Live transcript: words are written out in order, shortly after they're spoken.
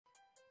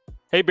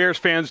Hey Bears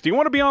fans, do you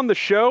want to be on the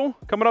show?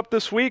 Coming up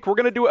this week, we're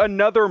going to do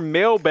another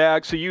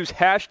mailbag, so use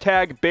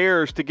hashtag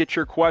Bears to get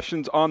your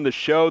questions on the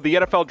show. The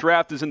NFL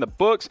draft is in the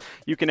books.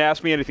 You can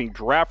ask me anything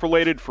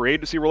draft-related, free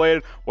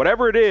agency-related,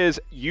 whatever it is,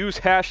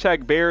 use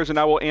hashtag Bears, and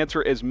I will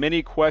answer as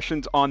many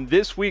questions on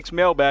this week's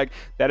mailbag.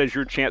 That is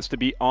your chance to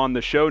be on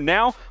the show.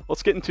 Now,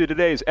 let's get into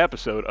today's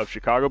episode of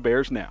Chicago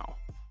Bears Now.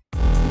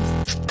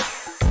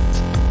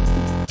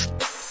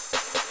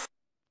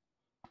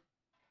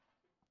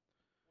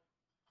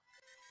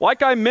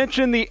 Like I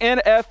mentioned, the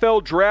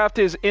NFL draft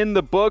is in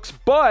the books,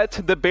 but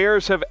the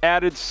Bears have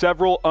added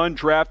several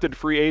undrafted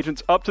free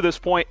agents. Up to this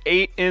point,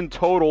 8 in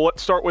total.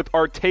 Let's start with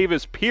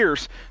Artavis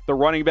Pierce, the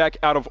running back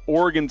out of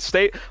Oregon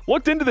State.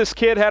 Looked into this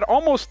kid, had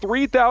almost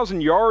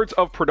 3,000 yards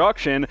of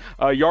production,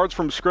 yards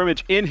from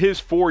scrimmage in his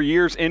 4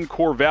 years in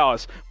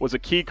Corvallis. Was a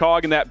key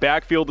cog in that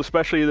backfield,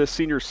 especially this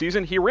senior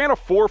season. He ran a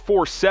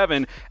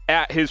 4.47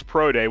 at his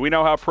pro day. We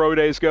know how pro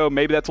days go.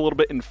 Maybe that's a little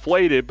bit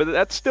inflated, but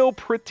that's still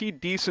pretty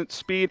decent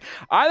speed.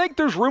 I think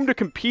there's room to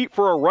compete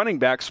for a running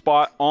back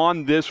spot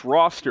on this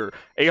roster.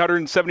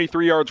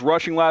 873 yards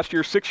rushing last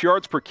year, 6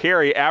 yards per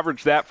carry,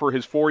 averaged that for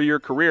his 4-year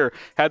career.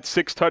 Had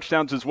 6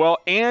 touchdowns as well,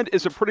 and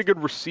is a pretty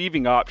good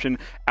receiving option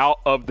out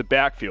of the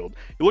backfield.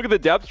 You look at the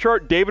depth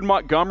chart, David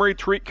Montgomery,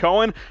 Tariq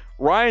Cohen,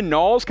 Ryan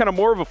Nall's kind of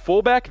more of a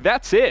fullback.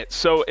 That's it.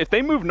 So if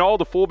they move Nall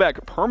to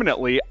fullback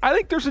permanently, I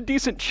think there's a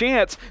decent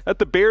chance that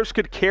the Bears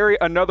could carry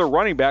another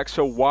running back.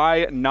 So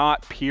why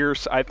not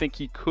Pierce? I think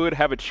he could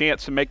have a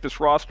chance to make this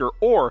roster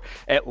or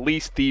at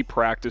least the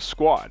practice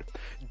squad.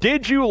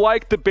 Did you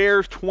like the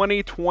Bears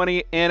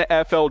 2020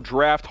 NFL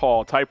Draft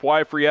Haul? Type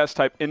Y for yes,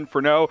 type N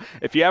for no.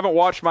 If you haven't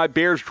watched my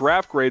Bears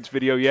draft grades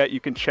video yet, you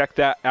can check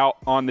that out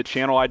on the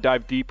channel. I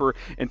dive deeper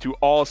into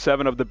all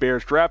 7 of the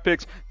Bears draft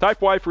picks.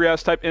 Type Y for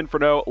yes, type N for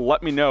no.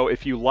 Let me know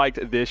if you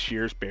liked this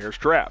year's Bears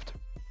draft.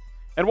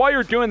 And while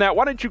you're doing that,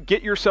 why don't you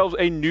get yourselves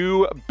a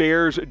new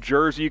Bears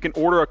jersey? You can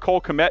order a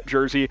Cole Kmet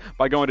jersey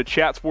by going to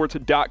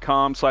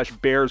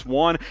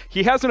chatsports.com/Bears1.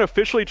 He hasn't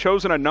officially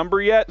chosen a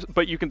number yet,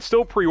 but you can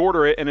still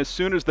pre-order it, and as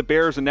soon as the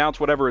Bears announce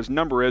whatever his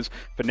number is,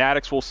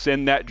 Fanatics will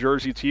send that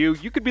jersey to you.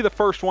 You could be the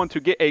first one to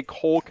get a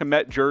Cole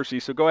Kmet jersey,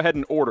 so go ahead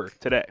and order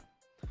today.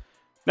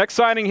 Next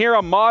signing here,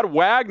 Ahmad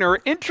Wagner.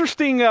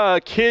 Interesting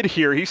kid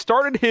here. He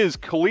started his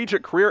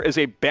collegiate career as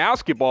a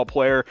basketball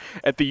player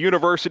at the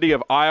University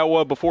of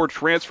Iowa before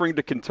transferring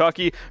to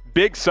Kentucky.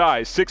 Big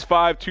size,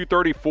 6'5",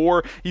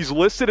 234. He's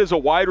listed as a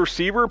wide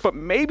receiver, but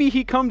maybe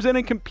he comes in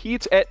and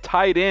competes at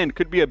tight end.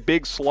 Could be a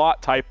big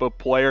slot type of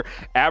player.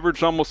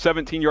 Averaged almost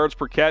 17 yards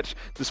per catch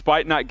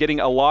despite not getting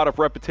a lot of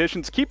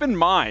repetitions. Keep in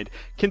mind,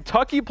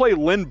 Kentucky played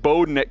Lynn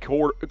Bowden at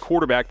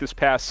quarterback this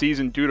past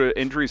season due to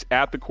injuries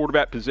at the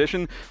quarterback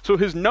position, so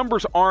his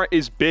numbers aren't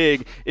as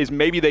big as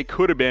maybe they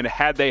could have been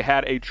had they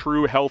had a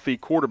true healthy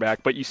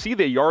quarterback. But you see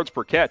the yards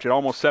per catch at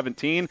almost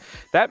 17.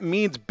 That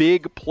means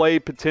big play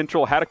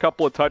potential. Had a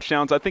couple of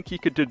touchdowns. I think he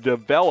could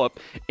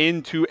develop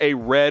into a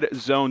red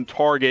zone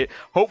target.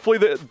 Hopefully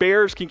the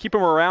Bears can keep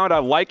him around. I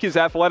like his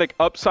athletic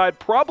upside.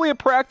 Probably a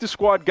practice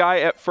squad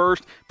guy at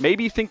first.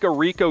 Maybe think a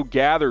Rico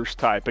Gathers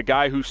type, a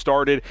guy who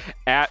started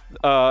at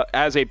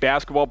as a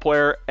basketball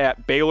player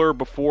at Baylor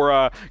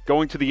before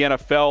going to the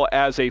NFL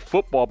as a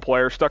football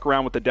player. Stuck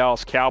around with the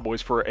Dallas Cowboys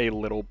for a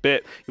little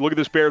bit. You look at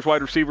this Bears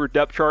wide receiver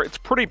depth chart, it's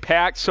pretty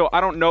packed, so I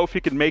don't know if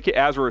he could make it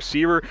as a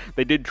receiver.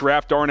 They did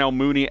draft Darnell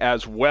Mooney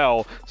as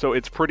well, so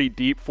it's pretty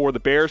deep for the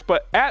Bears.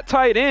 But at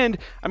tight end,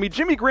 I mean,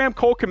 Jimmy Graham,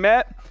 Cole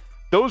Kmet,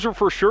 those are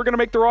for sure going to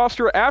make the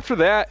roster. After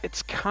that,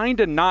 it's kind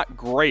of not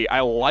great. I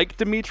like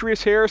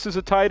Demetrius Harris as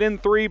a tight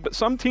end 3, but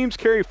some teams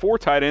carry 4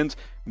 tight ends.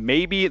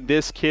 Maybe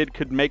this kid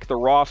could make the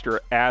roster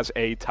as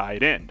a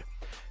tight end.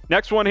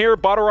 Next one here,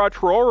 Badara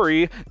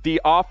Traore,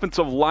 the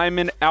offensive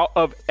lineman out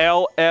of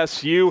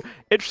LSU.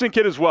 Interesting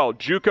kid as well.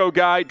 JUCO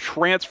guy,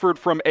 transferred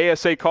from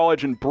ASA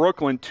College in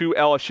Brooklyn to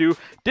LSU.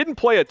 Didn't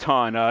play a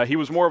ton. He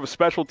was more of a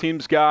special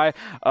teams guy.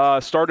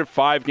 Started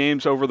 5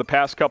 games over the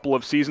past couple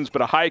of seasons,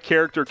 but a high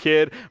character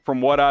kid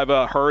from what I've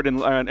heard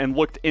and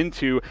looked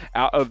into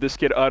out of this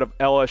kid out of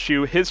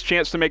LSU. His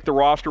chance to make the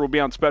roster will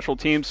be on special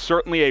teams.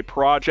 Certainly a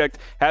project.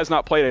 Has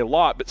not played a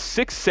lot, but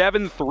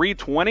 6'7",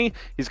 320.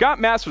 He's got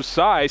massive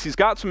size. He's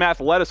got some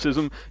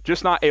athleticism,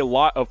 just not a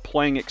lot of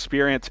playing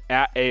experience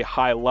at a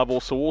high level.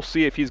 So we'll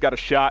see if he's got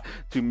a shot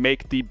to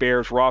make the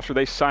Bears roster.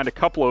 They signed a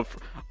couple of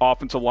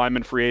offensive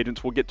lineman free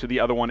agents. We'll get to the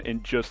other one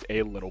in just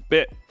a little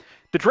bit.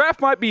 The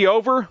draft might be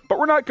over, but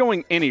we're not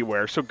going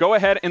anywhere. So go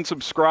ahead and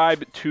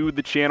subscribe to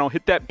the channel.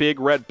 Hit that big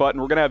red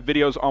button. We're going to have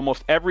videos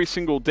almost every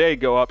single day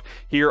go up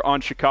here on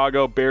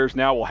Chicago Bears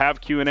Now. We'll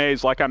have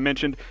Q&As, like I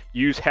mentioned.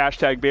 Use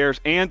hashtag Bears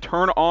and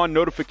turn on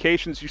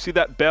notifications. You see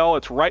that bell?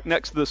 It's right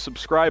next to the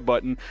subscribe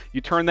button.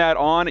 You turn that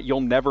on,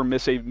 you'll never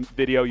miss a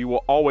video. You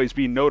will always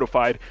be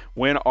notified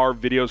when our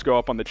videos go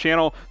up on the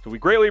channel. So we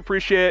greatly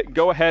appreciate it.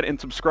 Go ahead and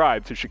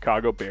subscribe to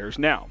Chicago Bears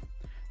Now.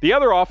 The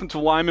other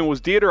offensive lineman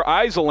was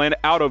Eiselen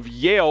out of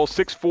Yale,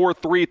 6'4",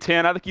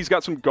 310. I think he's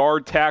got some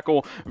guard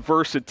tackle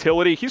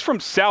versatility. He's from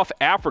South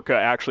Africa,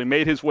 actually.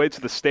 Made his way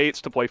to the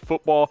States to play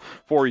football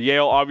for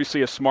Yale.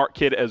 Obviously a smart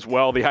kid as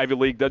well. The Ivy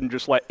League doesn't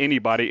just let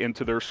anybody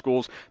into their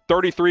schools.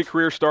 33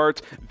 career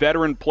starts,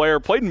 veteran player.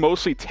 Played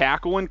mostly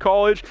tackle in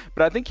college,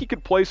 but I think he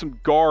could play some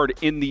guard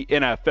in the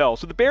NFL.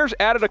 So the Bears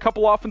added a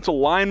couple offensive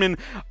linemen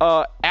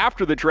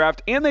after the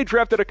draft, and they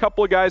drafted a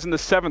couple of guys in the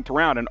 7th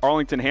round, in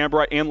Arlington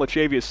Hambright and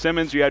Latavius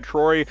Simmons. You had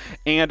Traore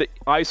and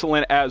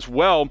Eiselen as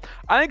well.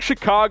 I think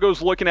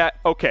Chicago's looking at,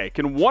 okay,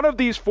 can one of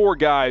these 4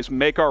 guys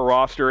make our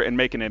roster and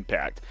make an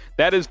impact?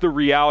 That is the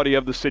reality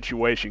of the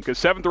situation, because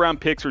 7th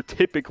round picks are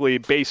typically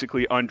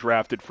basically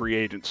undrafted free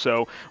agents.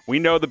 So we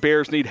know the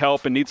Bears need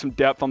help and need some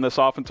depth on this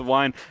offensive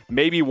line.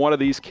 Maybe one of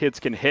these kids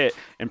can hit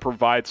and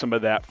provide some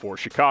of that for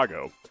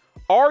Chicago.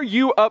 Are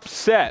you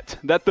upset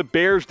that the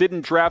Bears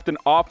didn't draft an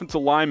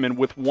offensive lineman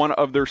with one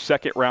of their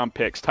 2nd round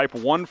picks? Type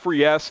 1 for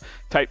yes,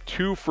 type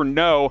 2 for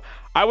no.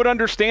 I would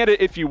understand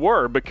it if you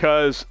were,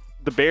 because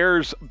the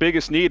Bears'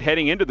 biggest need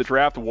heading into the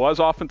draft was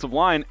offensive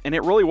line, and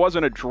it really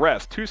wasn't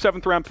addressed. 2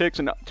 7th round picks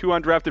and 2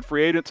 undrafted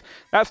free agents,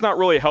 that's not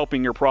really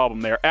helping your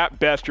problem there. At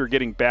best, you're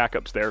getting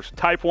backups there. So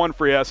type 1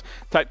 for yes,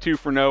 type 2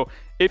 for no.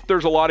 If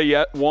there's a lot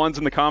of ones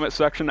in the comment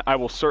section, I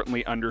will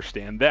certainly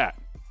understand that.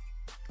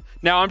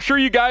 Now, I'm sure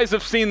you guys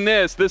have seen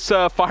this. This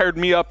fired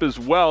me up as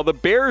well. The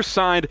Bears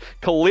signed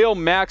Khalil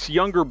Mack's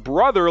younger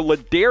brother,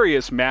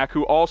 Ledarius Mack,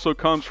 who also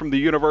comes from the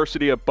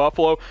University of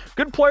Buffalo.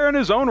 Good player in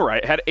his own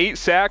right. Had 8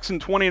 sacks in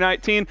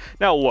 2019.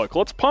 Now, look,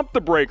 let's pump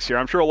the brakes here.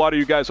 I'm sure a lot of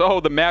you guys,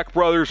 the Mack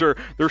brothers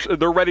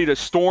they're ready to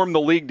storm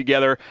the league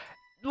together.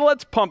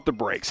 Let's pump the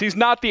brakes. He's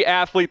not the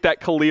athlete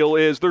that Khalil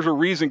is. There's a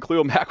reason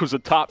Khalil Mack was a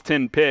top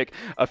 10 pick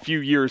a few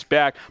years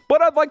back.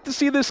 But I'd like to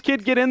see this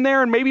kid get in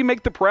there and maybe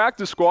make the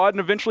practice squad and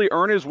eventually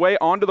earn his way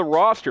onto the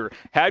roster.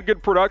 Had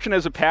good production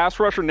as a pass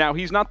rusher. Now,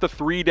 he's not the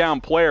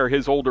 3-down player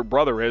his older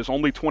brother is,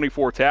 only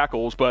 24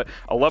 tackles, but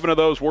 11 of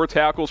those were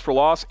tackles for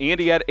loss, and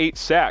he had 8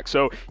 sacks.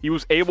 So he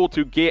was able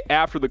to get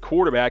after the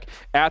quarterback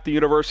at the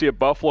University of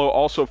Buffalo,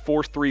 also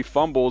forced 3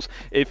 fumbles.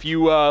 If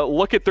you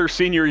look at their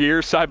senior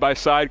years side by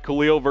side,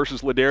 Khalil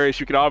versus Ledarius,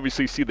 you can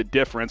obviously see the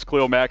difference.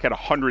 Khalil Mack had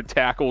 100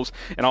 tackles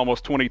and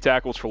almost 20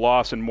 tackles for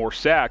loss and more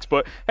sacks.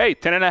 But hey,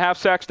 10.5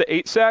 sacks to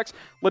 8 sacks.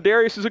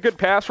 Ledarius is a good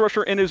pass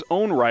rusher in his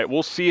own right.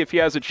 We'll see if he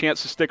has a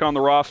chance to stick on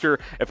the roster.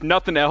 If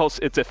nothing else,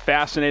 it's a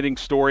fascinating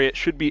story. It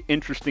should be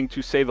interesting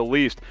to say the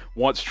least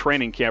once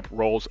training camp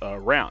rolls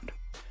around.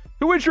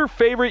 Who is your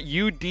favorite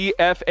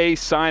UDFA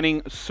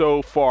signing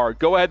so far?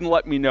 Go ahead and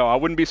let me know. I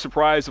wouldn't be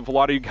surprised if a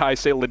lot of you guys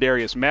say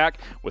Ledarius Mack,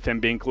 with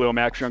him being Khalil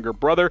Mack's younger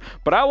brother.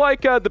 But I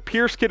like the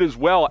Pierce kid as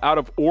well out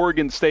of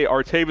Oregon State,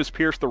 Artavis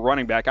Pierce, the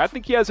running back. I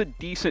think he has a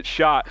decent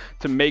shot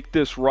to make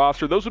this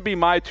roster. Those would be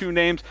my 2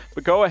 names,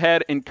 but go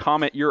ahead and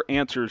comment your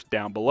answers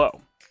down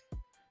below.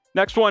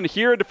 Next one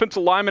here, a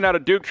defensive lineman out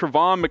of Duke,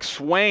 Trevon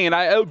McSwain.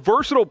 A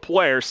versatile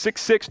player,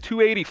 6'6",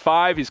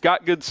 285. He's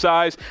got good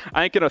size.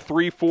 I think in a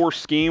 3-4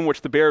 scheme,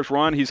 which the Bears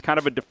run, he's kind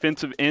of a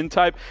defensive end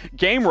type.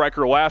 Game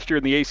wrecker last year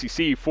in the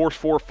ACC, forced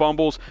 4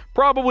 fumbles.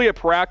 Probably a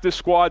practice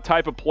squad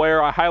type of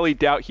player. I highly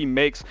doubt he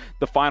makes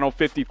the final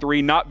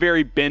 53. Not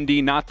very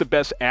bendy, not the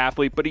best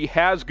athlete, but he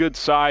has good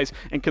size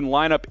and can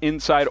line up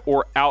inside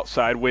or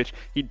outside, which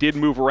he did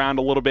move around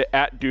a little bit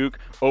at Duke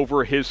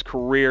over his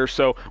career.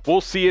 So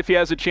we'll see if he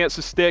has a chance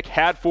to stick.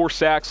 Had 4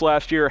 sacks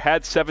last year,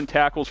 had 7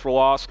 tackles for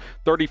loss,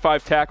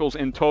 35 tackles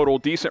in total,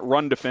 decent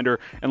run defender,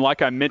 and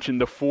like I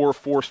mentioned, the 4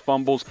 forced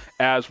fumbles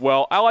as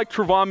well. I like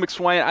Trevon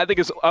McSwain. I think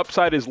his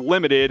upside is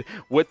limited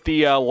with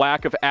the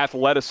lack of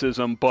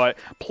athleticism, but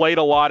played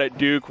a lot at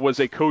Duke, was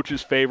a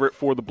coach's favorite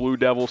for the Blue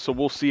Devils, so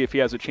we'll see if he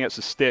has a chance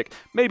to stick,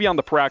 maybe on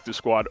the practice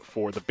squad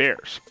for the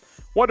Bears.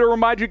 Want to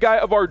remind you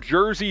guys of our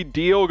jersey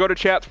deal. Go to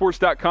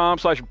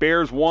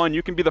chatsports.com/Bears1.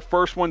 You can be the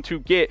first one to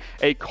get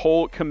a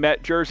Cole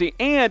Kmet jersey,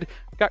 and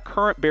got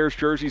current Bears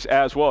jerseys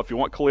as well. If you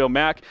want Khalil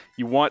Mack,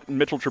 you want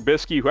Mitchell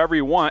Trubisky, whoever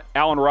you want,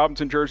 Allen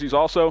Robinson jerseys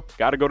also,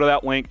 got to go to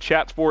that link,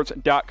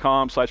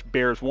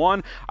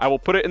 chatsports.com/Bears1. I will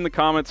put it in the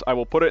comments. I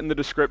will put it in the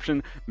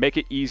description. Make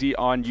it easy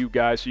on you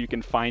guys so you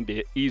can find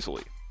it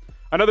easily.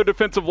 Another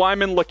defensive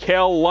lineman,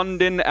 Lacale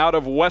London out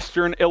of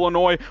Western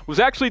Illinois, was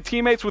actually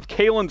teammates with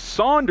Kalen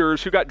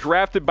Saunders, who got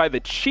drafted by the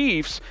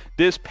Chiefs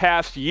this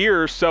past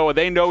year, so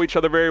they know each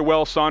other very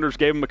well. Saunders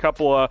gave him a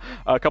couple of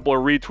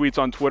retweets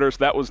on Twitter, so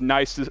that was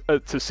nice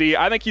to see.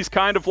 I think he's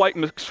kind of like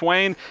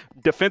McSwain,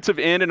 defensive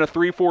end in a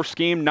 3-4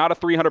 scheme, not a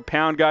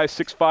 300-pound guy,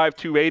 6'5",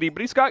 280, but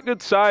he's got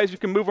good size. You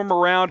can move him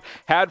around.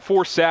 Had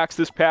 4 sacks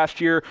this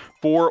past year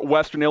for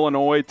Western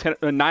Illinois,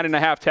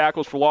 9.5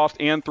 tackles for loss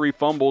and 3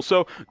 fumbles.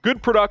 So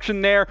good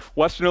production there.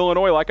 Western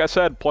Illinois, like I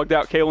said, plugged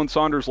out Kalen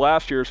Saunders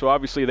last year, so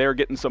obviously they're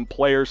getting some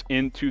players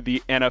into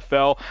the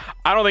NFL.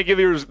 I don't think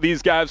either of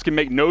these guys can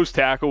make nose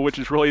tackle, which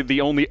is really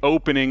the only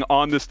opening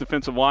on this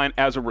defensive line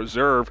as a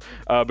reserve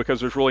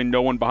because there's really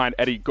no one behind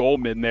Eddie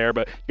Goldman there,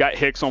 but you got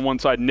Hicks on one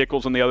side,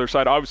 Nichols on the other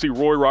side. Obviously,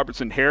 Roy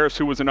Robertson-Harris,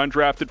 who was an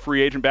undrafted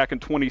free agent back in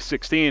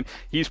 2016,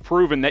 he's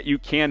proven that you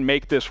can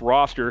make this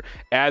roster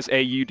as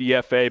a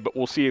UDFA, but but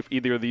we'll see if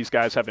either of these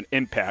guys have an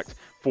impact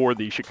for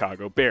the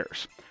Chicago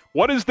Bears.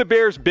 What is the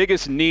Bears'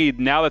 biggest need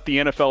now that the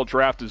NFL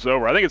draft is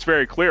over? I think it's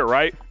very clear,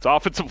 right? It's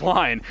offensive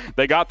line.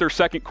 They got their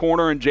second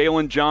corner in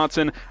Jalen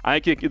Johnson. I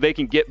think they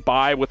can get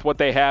by with what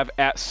they have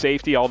at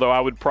safety, although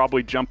I would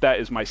probably jump that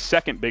as my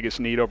second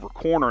biggest need over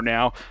corner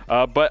now.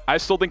 But I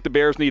still think the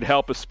Bears need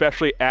help,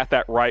 especially at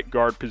that right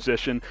guard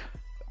position.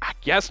 I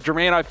guess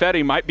Jermaine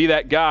Ifedi might be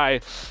that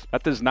guy.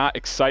 That does not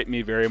excite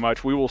me very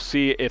much. We will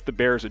see if the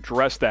Bears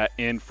address that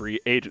in free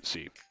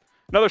agency.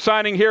 Another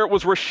signing here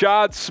was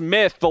Rashad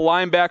Smith, the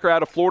linebacker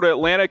out of Florida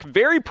Atlantic.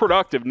 Very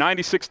productive,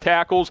 96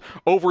 tackles,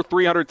 over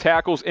 300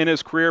 tackles in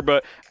his career.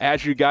 But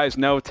as you guys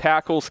know,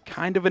 tackles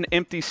kind of an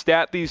empty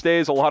stat these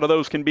days. A lot of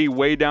those can be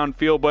way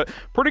downfield, but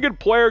pretty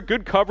good player,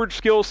 good coverage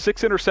skills,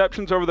 6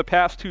 interceptions over the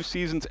past 2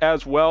 seasons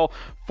as well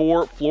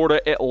for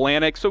Florida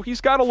Atlantic. So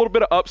he's got a little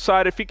bit of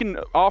upside. If he can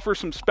offer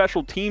some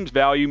special teams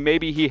value,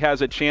 maybe he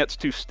has a chance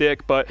to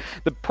stick. But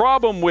the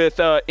problem with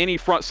any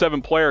front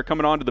 7 player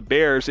coming onto the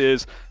Bears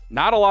is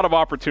not a lot of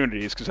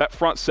opportunities, because that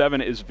front 7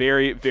 is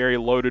very, very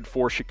loaded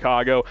for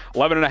Chicago.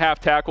 11.5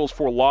 tackles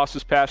for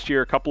losses past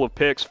year, a couple of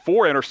picks,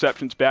 4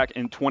 interceptions back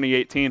in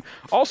 2018.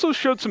 Also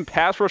showed some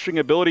pass rushing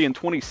ability in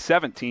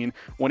 2017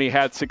 when he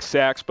had 6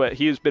 sacks, but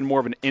he has been more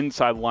of an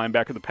inside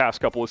linebacker the past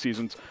couple of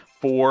seasons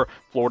for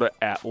Florida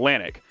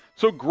Atlantic.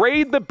 So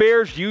grade the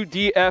Bears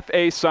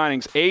UDFA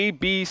signings, A,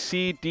 B,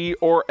 C, D,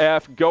 or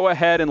F. Go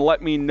ahead and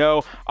let me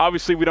know.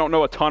 Obviously, we don't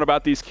know a ton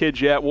about these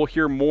kids yet. We'll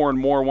hear more and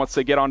more once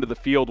they get onto the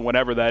field,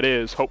 whenever that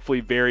is,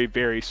 hopefully very,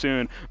 very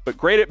soon. But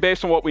grade it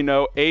based on what we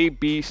know, A,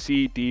 B,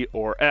 C, D,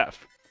 or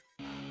F.